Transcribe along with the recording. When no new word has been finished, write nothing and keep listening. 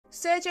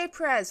Sergio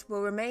Perez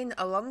will remain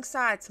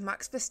alongside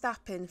Max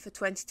Verstappen for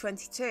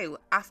 2022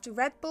 after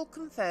Red Bull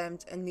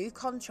confirmed a new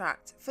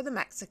contract for the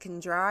Mexican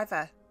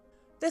driver.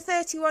 The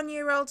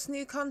 31-year-old's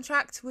new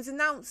contract was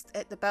announced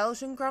at the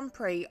Belgian Grand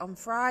Prix on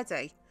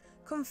Friday,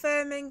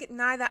 confirming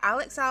neither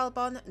Alex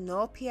Albon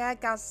nor Pierre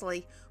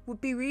Gasly would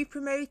be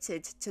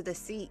re-promoted to the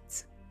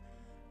seat.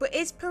 But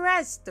is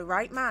Perez the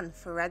right man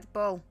for Red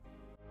Bull?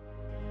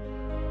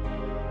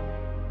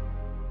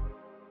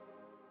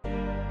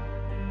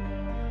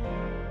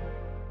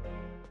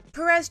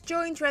 Perez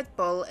joined Red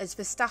Bull as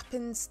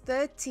Verstappen's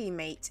third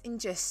teammate in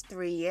just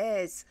 3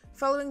 years,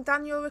 following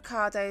Daniel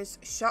Ricciardo's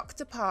shock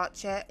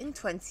departure in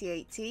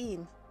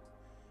 2018.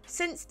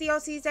 Since the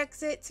Aussie's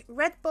exit,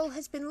 Red Bull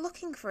has been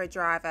looking for a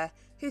driver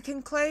who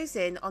can close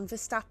in on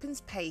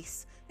Verstappen's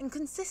pace and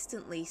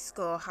consistently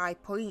score high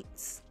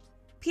points.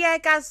 Pierre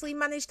Gasly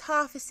managed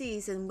half a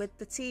season with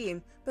the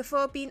team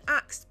before being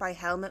axed by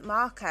Helmut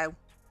Marko.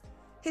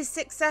 His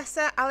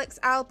successor Alex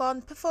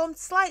Albon performed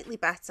slightly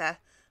better,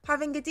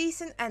 having a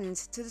decent end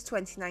to the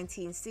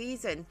 2019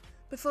 season,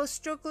 before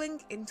struggling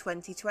in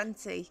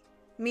 2020.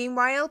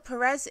 Meanwhile,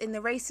 Perez in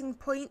the Racing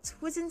Point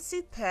was in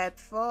superb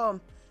form,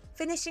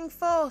 finishing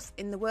 4th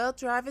in the World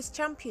Drivers'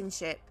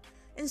 Championship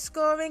and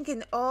scoring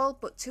in all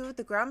but 2 of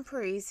the Grand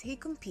Prix he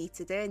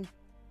competed in.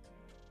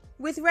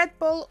 With Red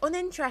Bull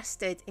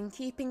uninterested in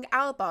keeping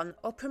Albon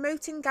or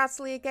promoting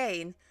Gasly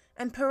again,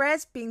 and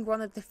Perez being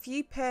one of the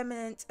few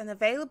permanent and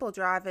available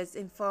drivers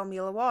in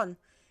Formula 1,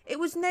 it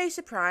was no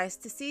surprise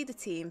to see the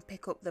team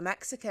pick up the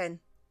Mexican.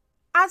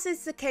 As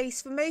is the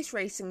case for most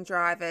racing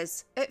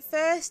drivers, at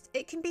first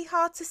it can be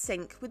hard to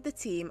sync with the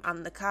team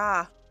and the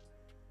car.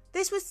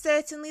 This was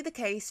certainly the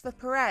case for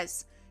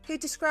Perez, who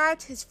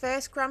described his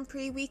first Grand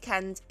Prix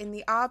weekend in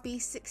the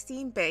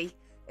RB16B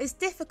as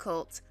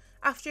difficult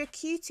after a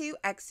Q2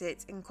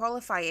 exit in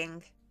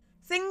qualifying.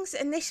 Things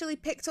initially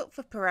picked up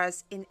for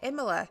Perez in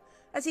Imola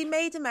as he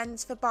made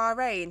amends for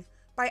Bahrain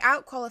by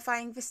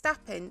out-qualifying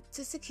Verstappen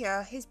to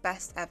secure his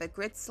best ever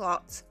grid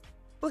slot.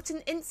 But an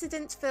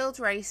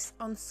incident-filled race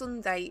on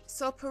Sunday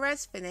saw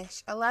Perez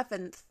finish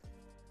 11th.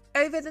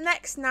 Over the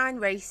next 9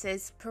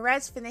 races,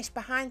 Perez finished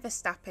behind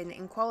Verstappen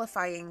in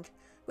qualifying,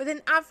 with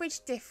an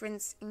average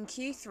difference in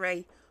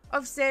Q3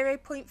 of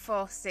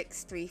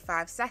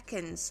 0.4635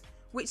 seconds,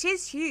 which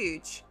is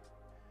huge.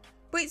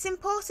 But it's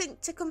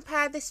important to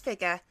compare this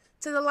figure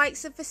to the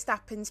likes of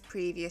Verstappen's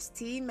previous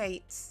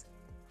teammates.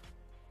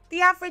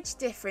 The average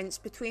difference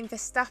between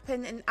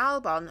Verstappen and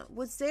Albon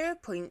was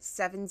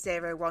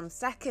 0.701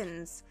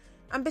 seconds,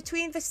 and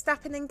between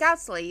Verstappen and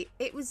Gasly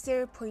it was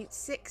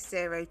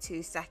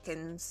 0.602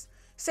 seconds,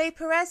 so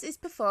Perez is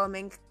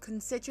performing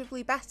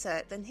considerably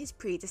better than his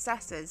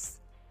predecessors.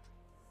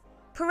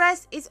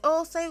 Perez is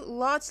also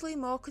largely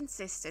more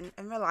consistent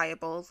and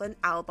reliable than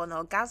Albon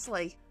or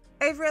Gasly.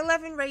 Over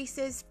 11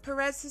 races,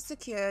 Perez has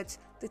secured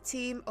the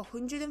team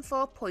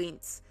 104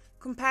 points,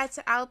 compared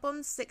to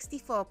Albon's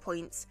 64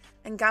 points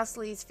and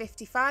Gasly's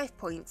 55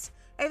 points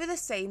over the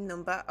same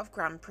number of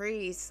Grand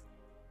Prix.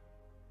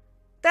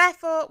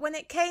 Therefore, when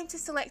it came to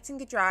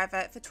selecting a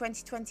driver for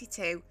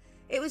 2022,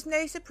 it was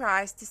no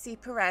surprise to see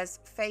Perez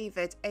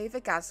favoured over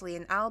Gasly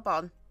and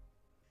Albon.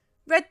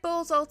 Red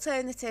Bull's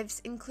alternatives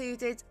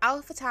included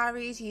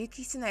AlphaTauri's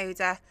Yuki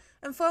Tsunoda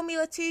and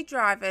Formula 2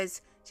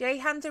 drivers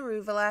Jehan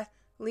Daruvala,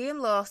 Liam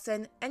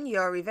Lawson and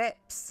Juri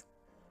Vips,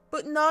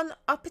 but none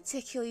are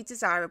particularly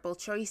desirable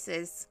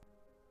choices.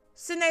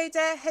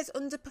 Tsunoda has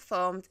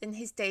underperformed in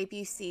his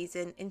debut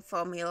season in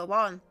Formula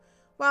 1,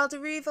 while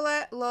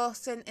Daruvala,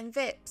 Lawson and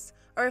Vips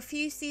are a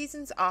few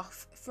seasons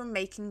off from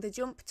making the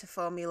jump to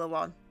Formula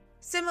 1.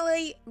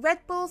 Similarly,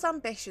 Red Bull's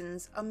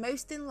ambitions are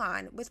most in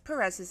line with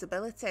Perez's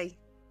ability.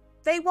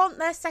 They want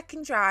their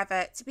second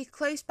driver to be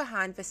close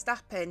behind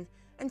Verstappen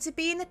and to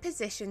be in a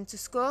position to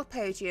score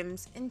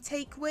podiums and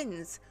take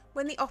wins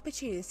when the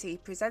opportunity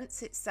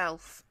presents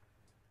itself.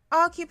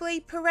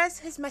 Arguably, Perez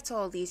has met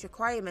all these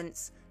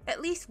requirements,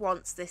 at least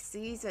once this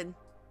season.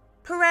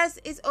 Perez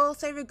is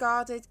also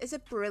regarded as a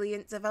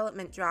brilliant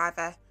development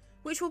driver,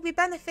 which will be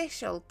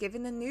beneficial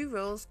given the new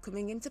rules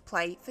coming into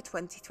play for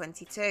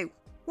 2022.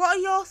 What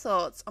are your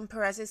thoughts on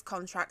Perez's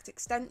contract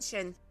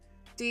extension?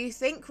 Do you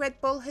think Red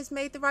Bull has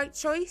made the right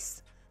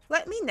choice?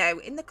 Let me know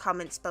in the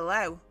comments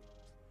below.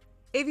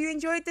 If you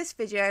enjoyed this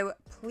video,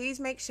 please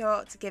make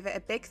sure to give it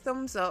a big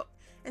thumbs up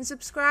and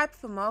subscribe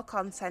for more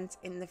content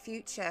in the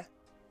future.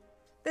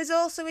 There's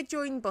also a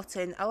join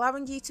button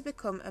allowing you to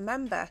become a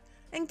member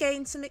and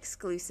gain some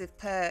exclusive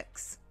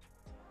perks.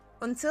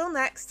 Until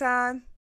next time.